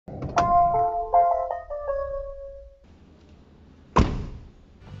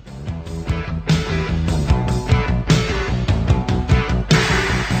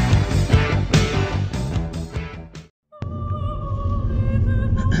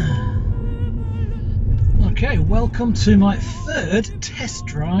Okay, welcome to my third test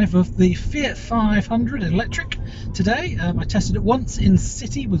drive of the Fiat 500 electric. Today I tested it once in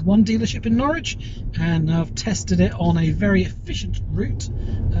city with one dealership in Norwich, and I've tested it on a very efficient route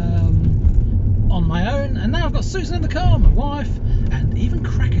on my own, and now I've got Susan in the car, my wife, and even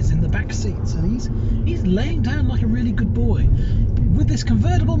Cracker's in the back seat, so he's laying down like a really good boy. With this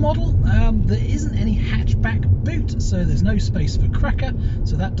convertible model, there isn't any hatchback boot, so there's no space for Cracker,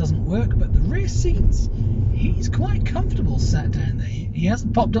 so that doesn't work. But the rear seats, he's quite comfortable sat down there. He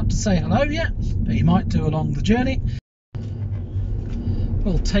hasn't popped up to say hello yet, but he might do along the journey.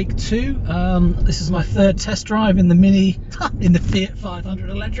 Well, take two. This is my third test drive in the Mini, in the Fiat 500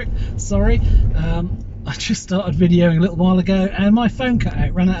 electric. Sorry, I just started videoing a little while ago and my phone cut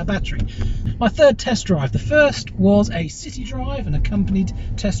out, ran out of battery. My third test drive. The first was a city drive, an accompanied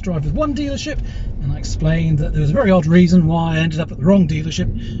test drive with one dealership, and I explained that there was a very odd reason why I ended up at the wrong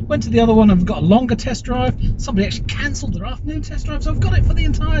dealership. Went to the other one and got a longer test drive. Somebody actually cancelled their afternoon test drive, so I've got it for the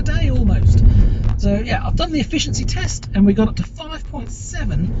entire day almost. So yeah, I've done the efficiency test and we got up to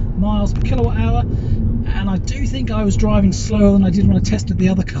 5.7 miles per kilowatt hour, and I do think I was driving slower than I did when I tested the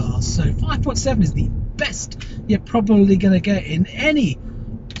other cars. So 5.7 is the best you're probably going to get in any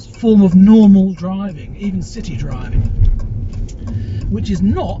form of normal driving, even city driving, which is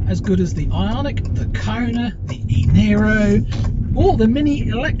not as good as the Ioniq, the Kona, the e-Nero, or the Mini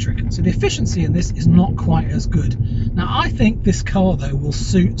electric. So the efficiency in this is not quite as good. Now I think this car though will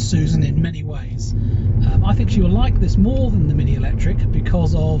suit Susan in many ways. I think she will like this more than the Mini electric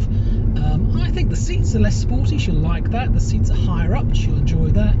because of I think the seats are less sporty. She'll like that. The seats are higher up, she'll enjoy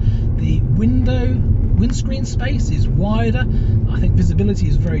that. The windscreen space is wider. I think visibility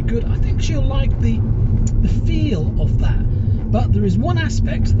is very good. I think she'll like the feel of that. But there is one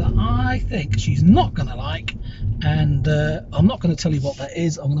aspect that I think she's not going to like, and I'm not going to tell you what that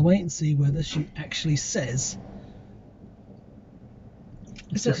is. I'm going to wait and see whether she actually says.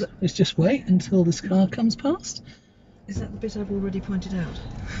 Let's just wait until this car comes past. Is that the bit I've already pointed out?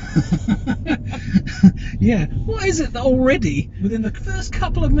 Yeah. What is it that already, within the first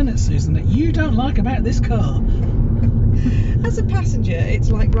couple of minutes, Susan, that you don't like about this car? As a passenger,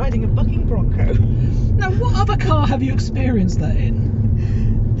 it's like riding a bucking bronco. Now, what other car have you experienced that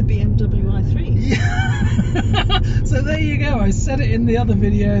in? The BMW i3. Yeah. So there you go. I said it in the other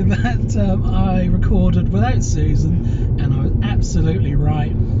video that I recorded without Susan, and I was absolutely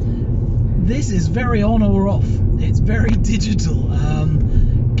right. This is very on or off. It's very digital.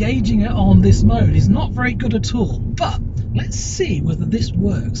 Gauging it on this mode is not very good at all. But let's see whether this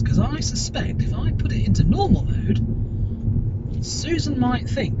works, because I suspect if I put it into normal mode, Susan might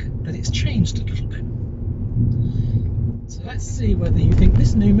think that it's changed a little bit. So let's see whether you think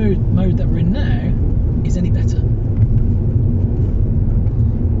this new mode that we're in now is any better.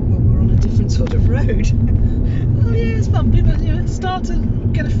 Well, we're on a different sort of road. Well, yeah, it's bumpy, but you know, start to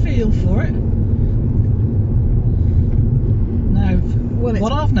get a feel for it. Now,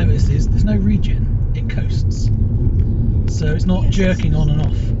 what I've noticed is there's no regen, it coasts. So it's not jerking on and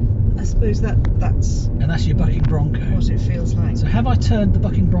off. I suppose that's... And that's your bucking bronco. What it feels like. So have I turned the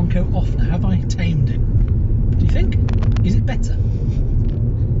bucking bronco off now? Have I tamed it? Do you think? Is it better?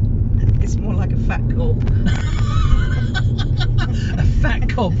 It's more like a fat cob. A fat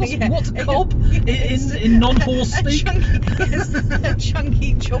cob? What's a cob in non-horse speak? A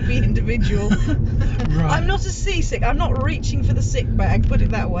chunky, choppy individual. Right. I'm not a seasick. I'm not reaching for the sick bag, put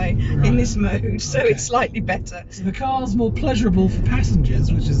it that way, in this mode, so it's slightly better. So the car's more pleasurable for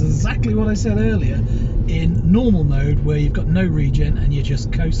passengers, which is exactly what I said earlier, in normal mode where you've got no regen and you're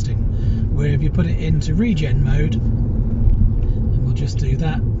just coasting. Where if you put it into regen mode, and we'll just do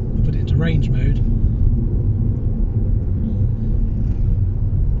that, we'll put it into range mode.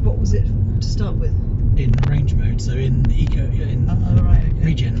 What was it to start with? In range mode, so in regen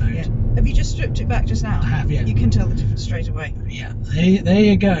mode. Yeah. Have you just stripped it back just now? I have, yeah. You can tell the difference straight away. Yeah, there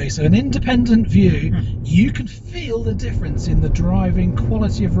you go. So an independent view, you can feel the difference in the driving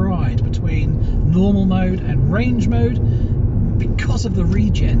quality of ride between normal mode and range mode because of the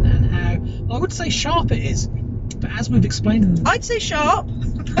regen and how, well, I would say sharp it is, but as we've explained... I'd say sharp.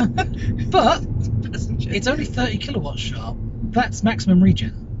 But it's only 30 kilowatts sharp. That's maximum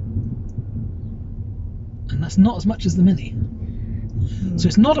regen. And that's not as much as the Mini. So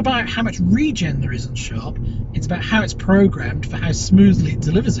it's not about how much regen there is on sharp, it's about how it's programmed for how smoothly it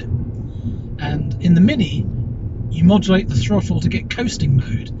delivers it. And in the Mini, you modulate the throttle to get coasting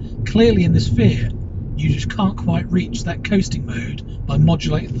mode. Clearly in this Fiat, you just can't quite reach that coasting mode by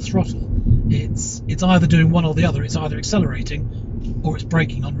modulating the throttle. It's either doing one or the other. It's either accelerating or it's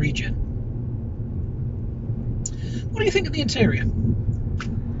braking on regen. What do you think of the interior?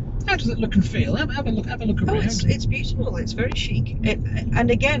 How does it look and feel? Have a look Oh, around. it's beautiful. It's very chic.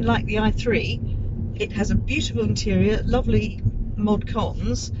 And again, like the i3, it has a beautiful interior, lovely mod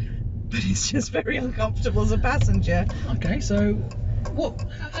cons, but it's just very uncomfortable as a passenger. Okay, so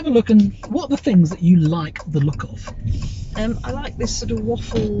have a look, and what are the things that you like the look of? I like this sort of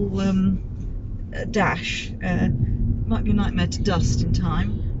waffle dash. Might be a nightmare to dust in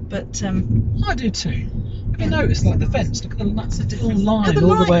time, but I do too. Have you noticed, like the fence? Look at that's a little line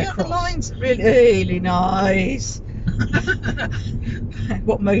all the way across. The line's really nice.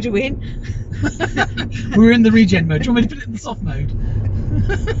 What mode are we in? We're in the regen mode. Do you want me to put it in the soft mode?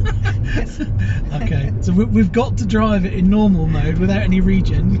 Okay, so we've got to drive it in normal mode without any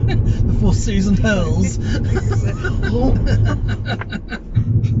regen before Susan hurls.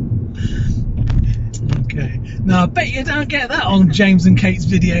 Okay, now I bet you don't get that on James and Kate's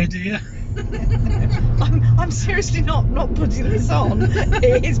video, do you? I'm seriously not putting this on.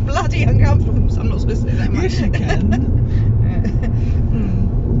 It is bloody uncomfortable. I'm not supposed to say that much. Yes, you can.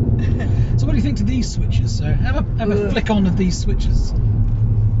 So what do you think to these switches? So have a flick on of these switches,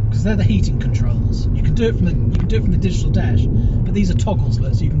 because they're the heating controls. You can do it from the digital dash, but these are toggles,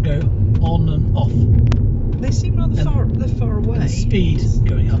 so you can go on and off. They seem rather far away. And the speed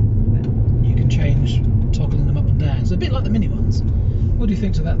going up, you can change toggling them up and down. So a bit like the mini ones. What do you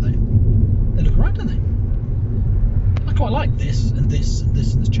think to that though? They look right, don't they? I quite like this and this and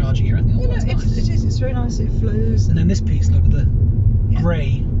this and this charging here. I think that's nice. It is. It's very nice. It flows. And then this piece, look at the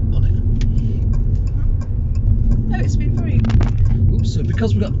grey on it. No, it's been very. Oops, so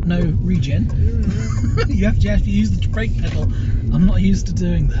because we've got no regen, you have to actually use the brake pedal. I'm not used to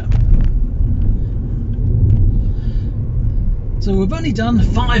doing that. So we've only done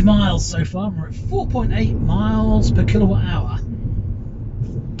 5 miles so far. We're at 4.8 miles per kilowatt hour.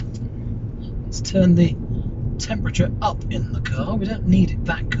 Let's turn the temperature up in the car. We don't need it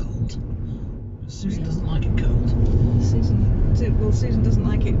that cold. Susan doesn't like it cold. Susan doesn't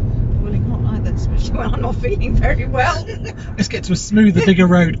like it boiling hot either, especially when I'm not feeling very well. Let's get to a smoother, bigger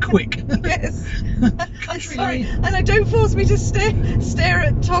road quick. Yes. Country Sorry, lane. and don't force me to stare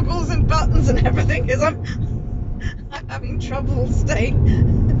at toggles and buttons and everything, because I'm having trouble staying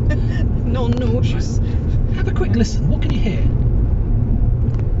non-nauseous. Have a quick listen. What can you hear?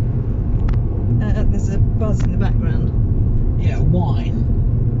 There's a buzz in the background. Yeah, a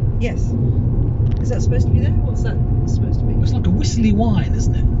whine. Yes. Is that supposed to be there? What's that supposed to be? It's like a whistly whine,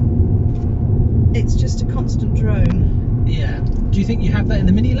 isn't it? It's just a constant drone. Yeah. Do you think you have that in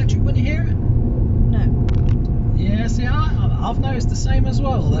the Mini Electric when you hear it? No. Yeah, see, I've noticed the same as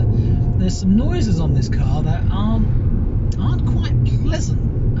well, that there's some noises on this car that aren't quite pleasant.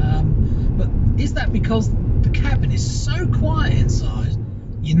 But is that because the cabin is so quiet inside,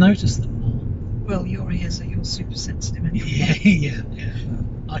 you notice them more? Well, your ears are you're super sensitive anyway. Yeah.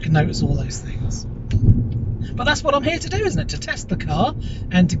 I can notice all those things. But that's what I'm here to do, isn't it? To test the car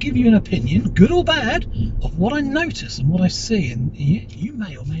and to give you an opinion, good or bad, of what I notice and what I see. And you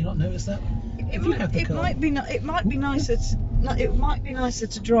may or may not notice that. It might be nicer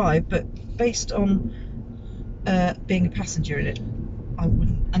to drive, but based on being a passenger in it, I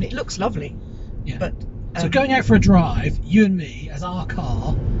wouldn't. And it looks lovely. Yeah. But so going out for a drive, you and me as our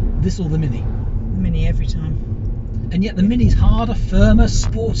car, this or the Mini? The Mini every time. And yet the Mini's harder, firmer,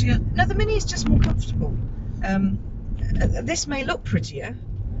 sportier. No, the Mini is just more comfortable. This may look prettier,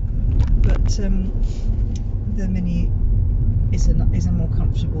 but the Mini is a more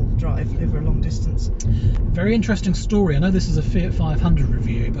comfortable drive over a long distance. Very interesting story. I know this is a Fiat 500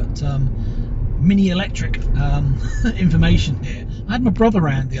 review, but Mini Electric information here. I had my brother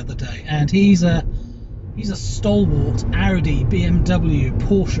around the other day, and he's a stalwart Audi, BMW,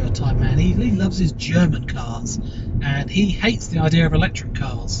 Porsche type man. He loves his German cars, and he hates the idea of electric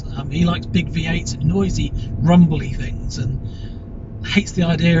cars. He likes big V8s and noisy, rumbly things, and hates the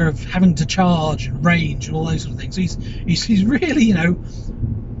idea of having to charge and range and all those sort of things. So he's really,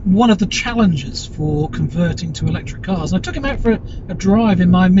 one of the challengers for converting to electric cars. And I took him out for a drive in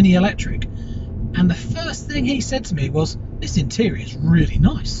my Mini Electric, and the first thing he said to me was, "This interior is really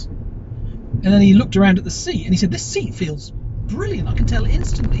nice." And then he looked around at the seat and he said, "This seat feels brilliant. I can tell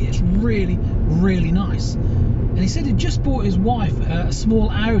instantly it's really, really nice." And he said he'd just bought his wife a small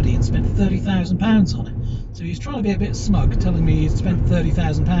Audi and spent £30,000 on it. So he's trying to be a bit smug, telling me he'd spent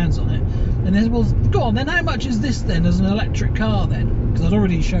 £30,000 on it. And then, well, go on then, how much is this then as an electric car then? Because I'd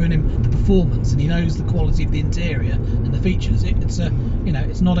already shown him the performance and he knows the quality of the interior and the features.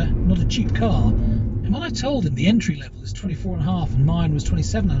 It's not a cheap car. And when I told him the entry level is 24.5 and mine was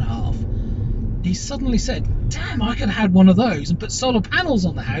 27.5, he suddenly said, "Damn, I could have had one of those and put solar panels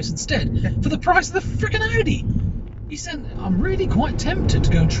on the house instead for the price of the frickin' Audi." He said, I'm really quite tempted to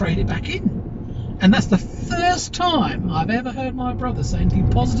go and trade it back in. And that's the first time I've ever heard my brother say anything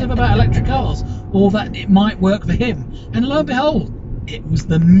positive about electric cars, or that it might work for him. And lo and behold, it was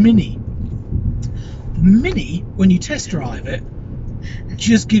the Mini. The Mini, when you test drive it,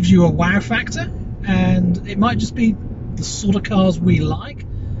 just gives you a wow factor, and it might just be the sort of cars we like.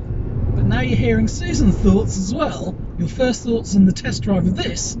 But now you're hearing Susan's thoughts as well. Your first thoughts in the test drive of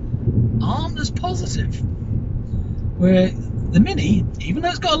this aren't as positive. Where the Mini, even though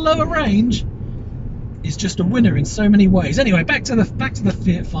it's got a lower range, is just a winner in so many ways. Anyway, back to the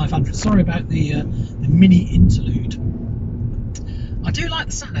Fiat 500. Sorry about the Mini interlude. I do like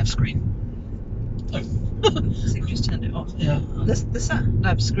the sat-nav screen. Oh, So you just turned it off. yeah. The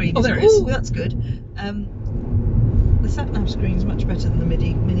sat-nav screen. Oh, there it is. Oh, that's good. The sat-nav screen is much better than the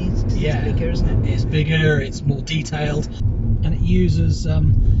Mini. It's bigger, isn't it? It's bigger. It's more detailed, and it uses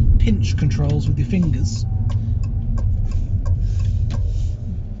pinch controls with your fingers.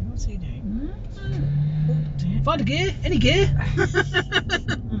 What's he doing? Find a gear. Any gear?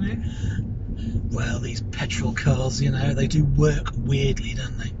 Well, these petrol cars, you know, they do work weirdly,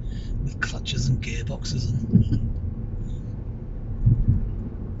 don't they? With clutches and gearboxes and...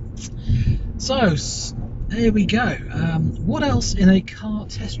 So, there we go. What else in a car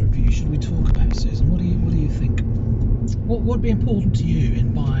test review should we talk about, Susan? What do you think? What would be important to you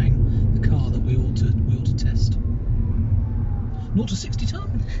in buying the car that we ought to test? 0 to 60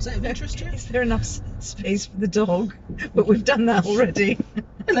 ton? Is that of interest to you? Is there enough space for the dog? But we've done that already.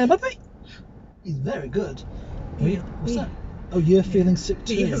 Hello, puppy. He's very good. What's that? Oh, you're feeling sick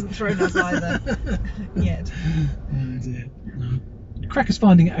too. He hasn't thrown us either yet. Oh dear. No. Cracker's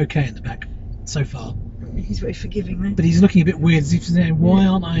finding it okay in the back so far. He's very forgiving though. But he's looking a bit weird as if he's saying, why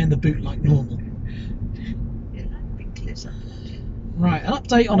aren't I in the boot like normal? Right, an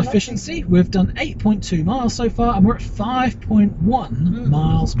update on efficiency. We've done 8.2 miles so far, and we're at 5.1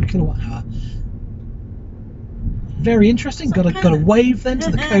 miles per kilowatt hour. Very interesting. Got a wave then to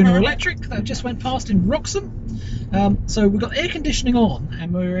the Kona Electric that just went past in Wroxham. So we've got air conditioning on,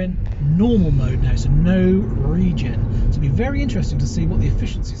 and we're in normal mode now, so no regen. So it'll be very interesting to see what the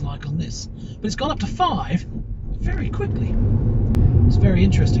efficiency is like on this. But it's gone up to 5 very quickly. It's very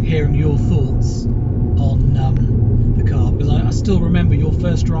interesting hearing your thoughts on the car, because I still remember your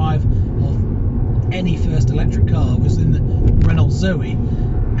first drive of any first electric car was in the Renault Zoe,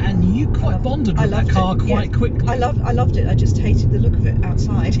 and you quite bonded with that car quite quickly. I loved it. I just hated the look of it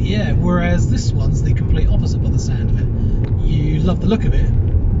outside. Yeah, whereas this one's the complete opposite by the sound of it. You love the look of it,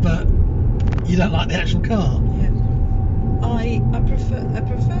 but you don't like the actual car. Yeah. I prefer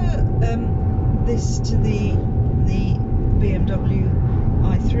this to the BMW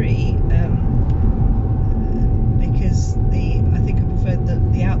i3 because I think I preferred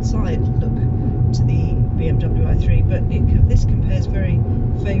the outside look to the BMW i3, but this compares very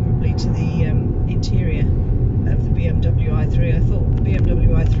favourably to the interior of the BMW i3. I thought the BMW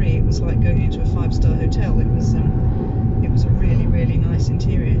i3, it was like going into a 5-star hotel. It was a really, really nice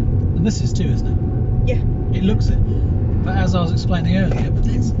interior. And this is too, isn't it? Yeah. It looks it. But as I was explaining earlier, but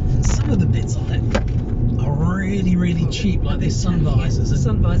there's some of the bits on it are really, really cheap, like these sun visors. The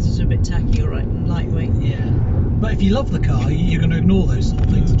sun visors are a bit tacky, alright, and lightweight. Yeah. But if you love the car, you're going to ignore those sort of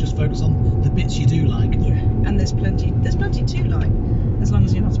things and just focus on the bits you do like. Yeah. And there's plenty to like, as long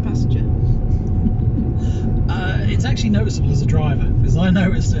as you're not a passenger. It's actually noticeable as a driver, because I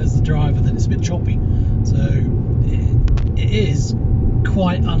noticed it as the driver that it's a bit choppy. So it is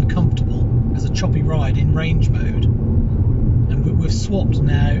quite uncomfortable as a choppy ride in range mode. And we've swapped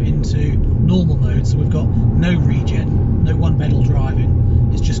now into normal mode, so we've got no regen, no one pedal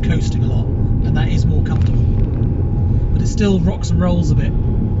driving. It's just coasting a lot, and that is more comfortable. But it still rocks and rolls a bit.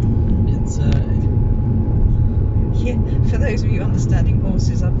 It's yeah, for those of you understanding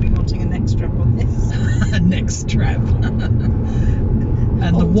horses, I've been wanting a neck strap on this. a neck strap.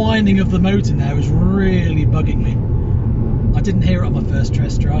 And the whining of the motor now is really bugging me. I didn't hear it on my first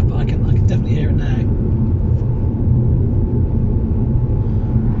test drive, but I can definitely hear it now.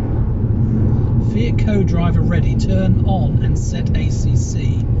 Fiat co-driver ready. Turn on and set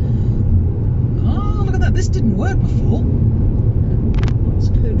ACC. Oh, look at that. This didn't work before. What's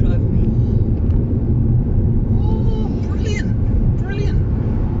co-driver mean? Oh, brilliant. Brilliant.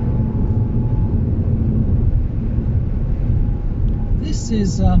 This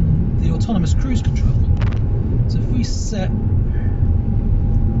is the autonomous cruise control. So if we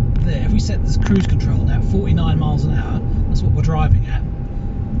set this cruise control now at 49 miles an hour, that's what we're driving at.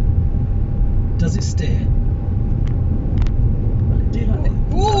 Does it steer? Well, it did, like it.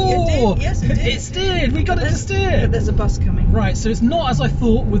 Oh, it Oh, yes, it did. it steered. We got it to steer. But there's a bus coming. Right, so it's not as I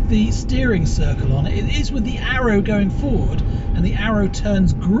thought with the steering circle on it. It is with the arrow going forward, and the arrow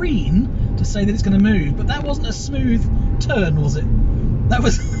turns green to say that it's going to move. But that wasn't a smooth turn, was it? That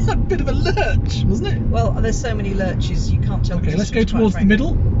was a bit of a lurch, wasn't it? Well, there's so many lurches you can't tell. Okay, let's go towards the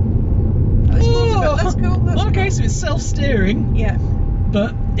middle. Oh, that's cool. That's okay, cool. so it's self-steering. Yeah.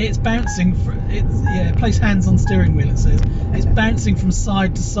 But it's bouncing. Place hands on steering wheel. It says it's bouncing from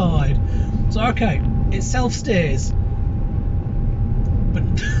side to side. So okay, it self-steers, but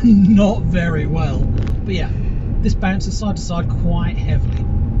not very well. But yeah, this bounces side to side quite heavily.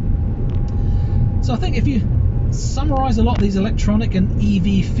 So I think if you summarise a lot of these electronic and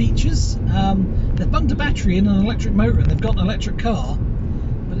EV features, they've bunked a battery in an electric motor and they've got an electric car,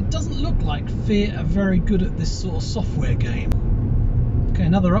 but it doesn't look like Fiat are very good at this sort of software game. Okay,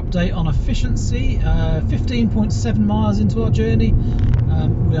 another update on efficiency. 15.7 miles into our journey.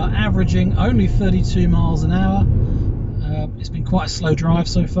 We are averaging only 32 miles an hour. It's been quite a slow drive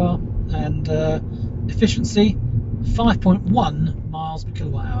so far. And efficiency, 5.1 miles per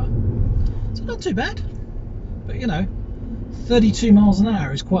kilowatt hour. So not too bad. But you know, 32 miles an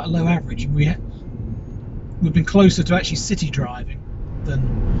hour is quite a low average. And we've been closer to actually city driving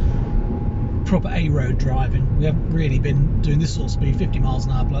than proper A-road driving. We haven't really been doing this sort of speed, 50 miles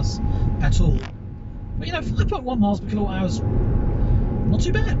an hour plus, at all. But you know, 5.1 miles per kilowatt hour is not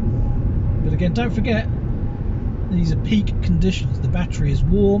too bad. But again, don't forget, these are peak conditions. The battery is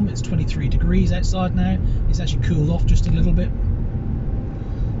warm, it's 23 degrees outside now. It's actually cooled off just a little bit.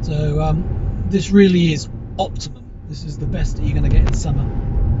 So this really is optimum. This is the best that you're going to get in summer.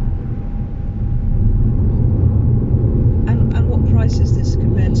 And what price is this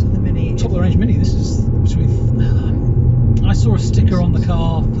compared to the Mini? Top of the range Mini. This is between. I saw a sticker on the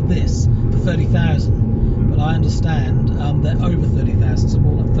car for this for 30,000, but I understand they're over 30,000, so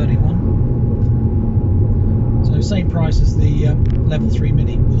more like 31. So same price as the Level 3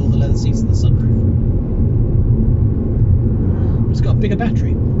 Mini with all the leather seats and the sunroof. But it's got a bigger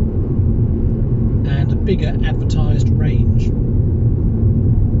battery and a bigger advertised range.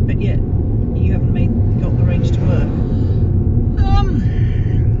 But yet you haven't got the range to work.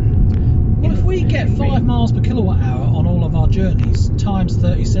 Well, if we get 5 miles per kilowatt hour on all of our journeys times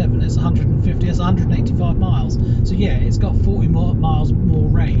 37, it's 150. It's 185 miles. So yeah, it's got 40 miles more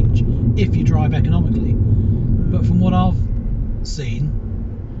range if you drive economically. But from what I've seen,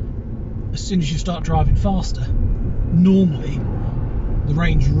 as soon as you start driving faster, normally the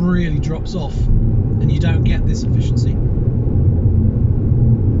range really drops off and you don't get this efficiency.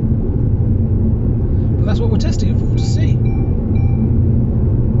 But that's what we're testing it for, to see.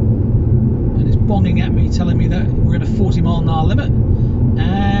 And it's bonging at me, telling me that we're at a 40 mile an hour limit,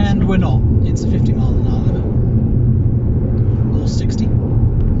 and we're not. It's a 50 mile an hour limit. Or 60.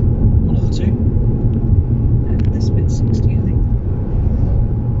 One of the two. This bit's 60, I think.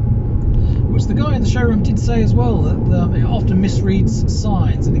 Which the guy in the showroom did say as well, that it often misreads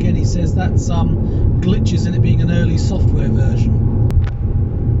signs, and again he says that's glitches in it being an early software version.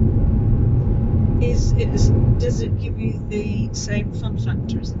 Does it give you the same fun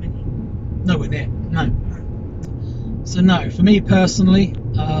factor as the Mini? Nowhere near, no. So no, for me personally,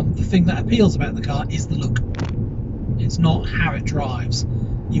 the thing that appeals about the car is the look. It's not how it drives.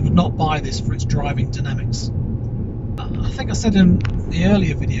 You would not buy this for its driving dynamics. I think I said in the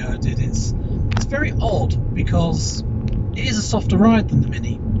earlier video I did, it's very odd because it is a softer ride than the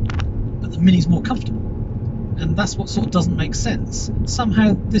Mini, but the Mini's more comfortable, and that's what sort of doesn't make sense.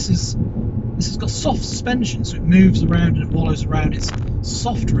 Somehow this has got soft suspension, so it moves around and it wallows around. It's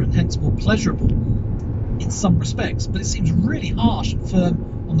softer and hence more pleasurable in some respects, but it seems really harsh and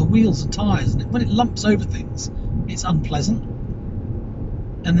firm on the wheels and tyres, and when it lumps over things, it's unpleasant.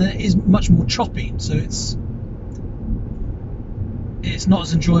 And then it is much more choppy, so it's not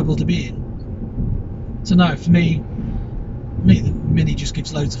as enjoyable to be in. So no, for me the Mini just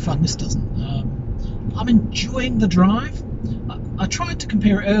gives loads of fun. This doesn't. I'm enjoying the drive. I tried to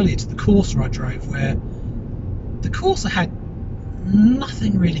compare it earlier to the Corsa I drove, where the Corsa had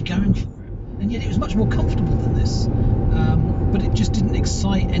nothing really going for it, and yet it was much more comfortable than this. But it just didn't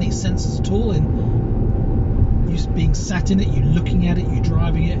excite any senses at all in you just being sat in it, you looking at it, you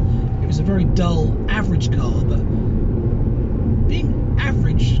driving it. It was a very dull, average car, but being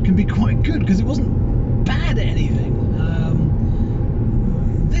average can be quite good because it wasn't bad at anything.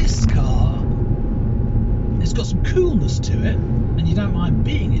 This car, it's got some coolness to it, and you don't mind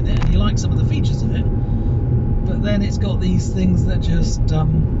being in it, and you like some of the features of it, but then it's got these things that just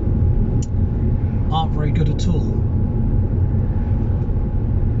aren't very good at all.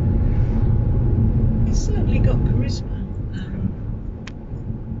 It's certainly got charisma.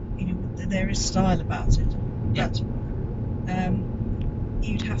 is style about it. Yeah. But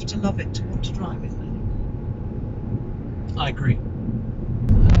you'd have to love it to want to drive it, I think. I agree.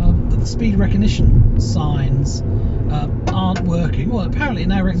 The speed recognition signs aren't working. Well, apparently it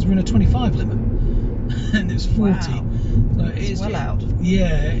now reckons we're in a 25 limit, and it's 40. Wow. So It's well out.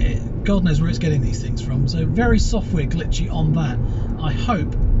 Yeah, God knows where it's getting these things from. So very software glitchy on that. I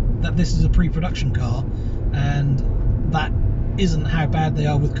hope that this is a pre-production car, and that isn't how bad they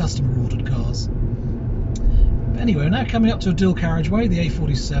are with customer ordered cars. But anyway, we're now coming up to a dual carriageway, the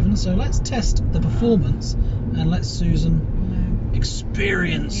A47. So let's test the performance and let Susan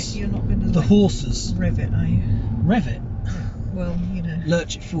experience You're not going to the horses. rev it, are you? Rev it. Well, you know.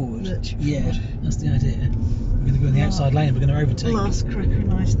 Lurch it forward. Lurch it Yeah, forward. that's the idea. We're going to go in the outside lane. We're going to overtake. Last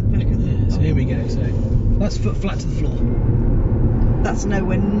cracker-nize the back of the. Yeah, so here we go. So that's foot flat to the floor. That's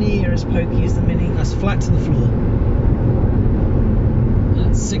nowhere near as pokey as the Mini. That's flat to the floor.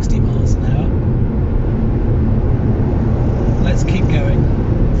 That's 60 miles an hour. Let's keep going.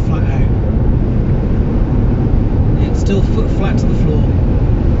 Flat out. Yeah, still foot flat to the floor.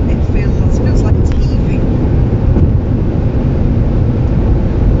 It feels like it's heaving.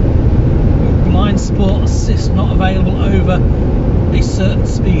 Blind spot assist not available over a certain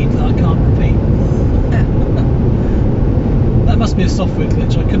speed that I can't repeat. That must be a software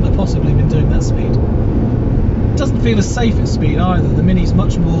glitch. I couldn't have possibly been doing that speed. It doesn't feel as safe at speed either. The Mini's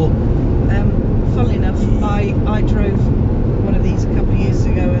much more. Funnily enough, I drove one of these a couple of years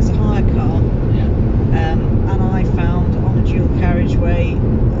ago as a hire car. Yeah. And I found on a dual carriageway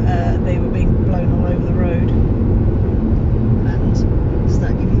they were being blown all over the road. And does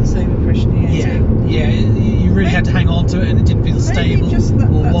that give you the same impression here too? Yeah. You really had to hang on to it, and it didn't feel stable or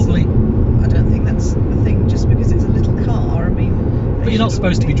wobbly. I don't think that's the thing. Just because it's a little car, I mean. But you're not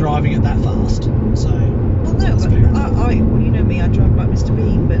supposed to be driving it that fast, so. Well, no, but well, you know me. I drive like Mr.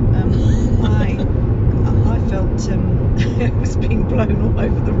 Bean, but I felt it was being blown all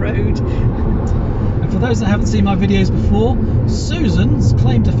over the road. And for those that haven't seen my videos before, Susan's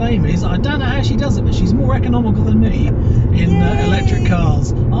claim to fame is, I don't know how she does it, but she's more economical than me in electric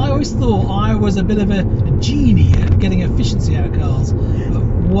cars. I always thought I was a bit of a genie at getting efficiency out of cars. But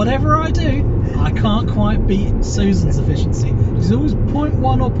whatever I do, I can't quite beat Susan's efficiency. She's always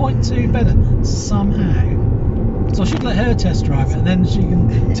 0.1 or 0.2 better, somehow. So I should let her test drive it, and then she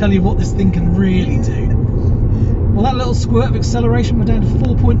can tell you what this thing can really do. Well, that little squirt of acceleration, we're down to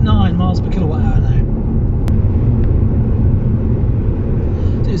 4.9 miles per kilowatt hour now.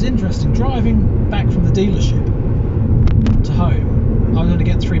 So it was interesting, driving back from the dealership to home, I was only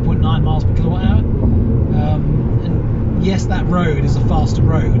getting 3.9 miles per kilowatt hour. And yes, that road is a faster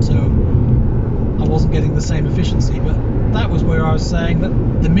road, so I wasn't getting the same efficiency, but that was where I was saying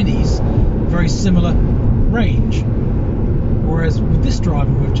that the Mini's very similar range. Whereas with this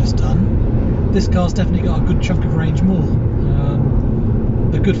driving we've just done, this car's definitely got a good chunk of range more,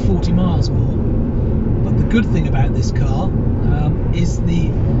 a good 40 miles more. But the good thing about this car is the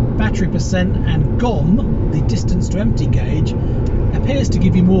battery percent and GOM, the distance to empty gauge, appears to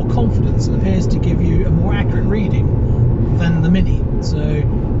give you more confidence and appears to give you a more accurate reading than the Mini. So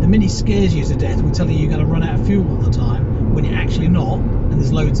the Mini scares you to death and will tell you you're going to run out of fuel all the time when you're actually not, and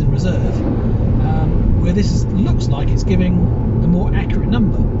there's loads in reserve. Where this looks like it's giving a more accurate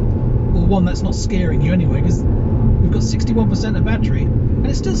number, or one that's not scaring you anyway, because we've got 61% of battery and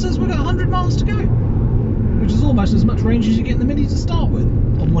it still says we've got 100 miles to go, which is almost as much range as you get in the Mini to start with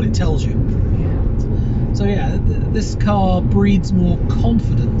on what it tells you. So yeah, this car breeds more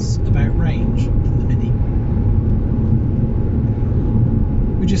confidence about range than the Mini,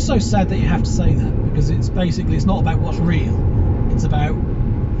 which is so sad that you have to say that, because it's not about what's real, it's about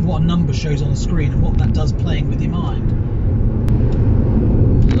what a number shows on the screen and what that does playing with your mind.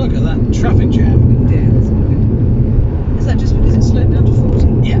 Look at that traffic jam. Yeah, that's good. Is that just because it's slowed down to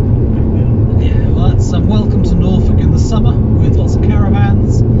 40? Yeah. Yeah, well, that's welcome to Norfolk in the summer with lots of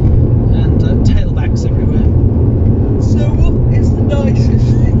caravans and tailbacks everywhere. So what is the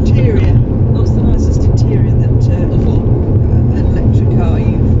nicest interior? What's the nicest interior that an electric car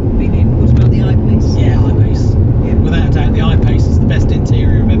you've been in? What about the I-Pace? Yeah, I-Pace. Yeah. Without a doubt, the I-Pace is the best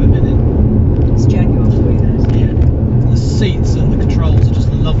interior I've ever been in. It's Jaguar for you, that is. Yeah. The seats and the controls are just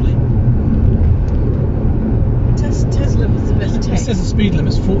lovely. Tesla was the best It tech. says the speed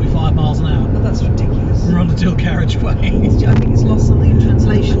limit's 45 miles an hour. But that's ridiculous. We're on a dual carriageway. I think it's lost something in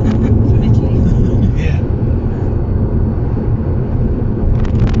translation from Italy. Yeah.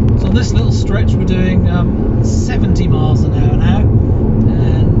 So on this little stretch we're doing 70 miles an hour now,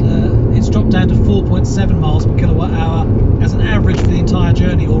 and it's dropped down to 4.7 miles per kilowatt hour as an average for the entire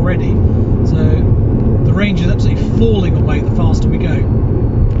journey already. So the range is absolutely falling away the faster we go.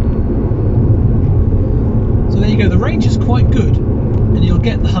 there you go, the range is quite good, and you'll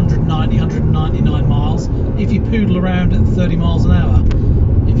get the 190, 199 miles if you poodle around at 30 miles an hour.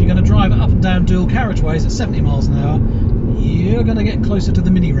 If you're going to drive it up and down dual carriageways at 70 miles an hour, you're going to get closer to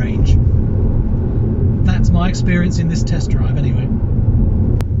the Mini range. That's my experience in this test drive anyway.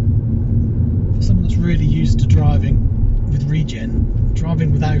 For someone that's really used to driving with regen,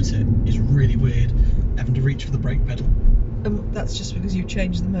 driving without it is really weird, having to reach for the brake pedal. That's just because you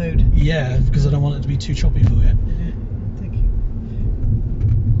changed the mode. Yeah, because I don't want it to be too choppy for you. Thank you.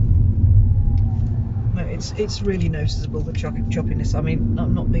 No, it's really noticeable, the choppiness. I mean,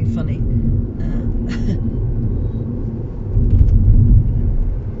 I'm not being funny.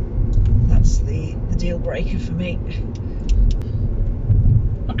 That's the deal breaker for me.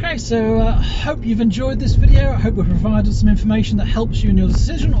 Okay, so hope you've enjoyed this video. I hope we've provided some information that helps you in your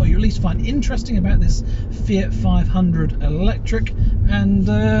decision, or you at least find interesting about this Fiat 500 electric. And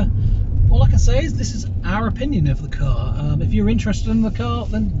all I can say is this is our opinion of the car. If you're interested in the car,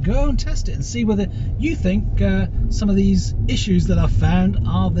 then go and test it and see whether you think some of these issues that I've found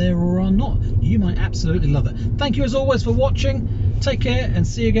are there or are not. You might absolutely love it. Thank you as always for watching. Take care and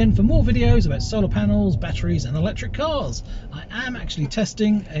see you again for more videos about solar panels, batteries and electric cars. I am actually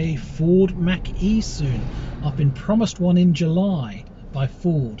testing a Ford Mach-E soon. I've been promised one in July by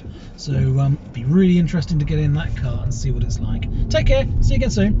Ford, so it'd be really interesting to get in that car and see what it's like. Take care, see you again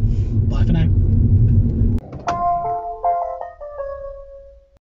soon. Bye for now.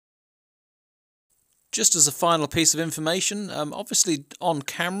 Just as a final piece of information, obviously on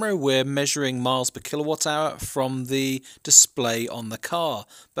camera we're measuring miles per kilowatt hour from the display on the car.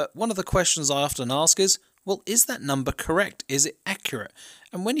 But one of the questions I often ask is, well, is that number correct? Is it accurate?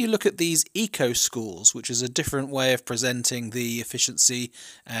 And when you look at these eco scores, which is a different way of presenting the efficiency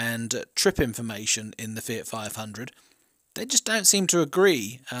and trip information in the Fiat 500, they just don't seem to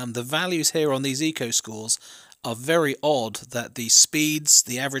agree. The values here on these eco scores are very odd, that the speeds,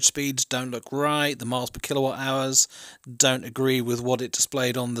 the average speeds don't look right, the miles per kilowatt hours don't agree with what it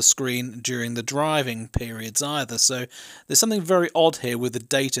displayed on the screen during the driving periods either. So there's something very odd here with the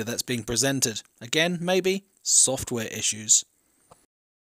data that's being presented. Again, maybe software issues.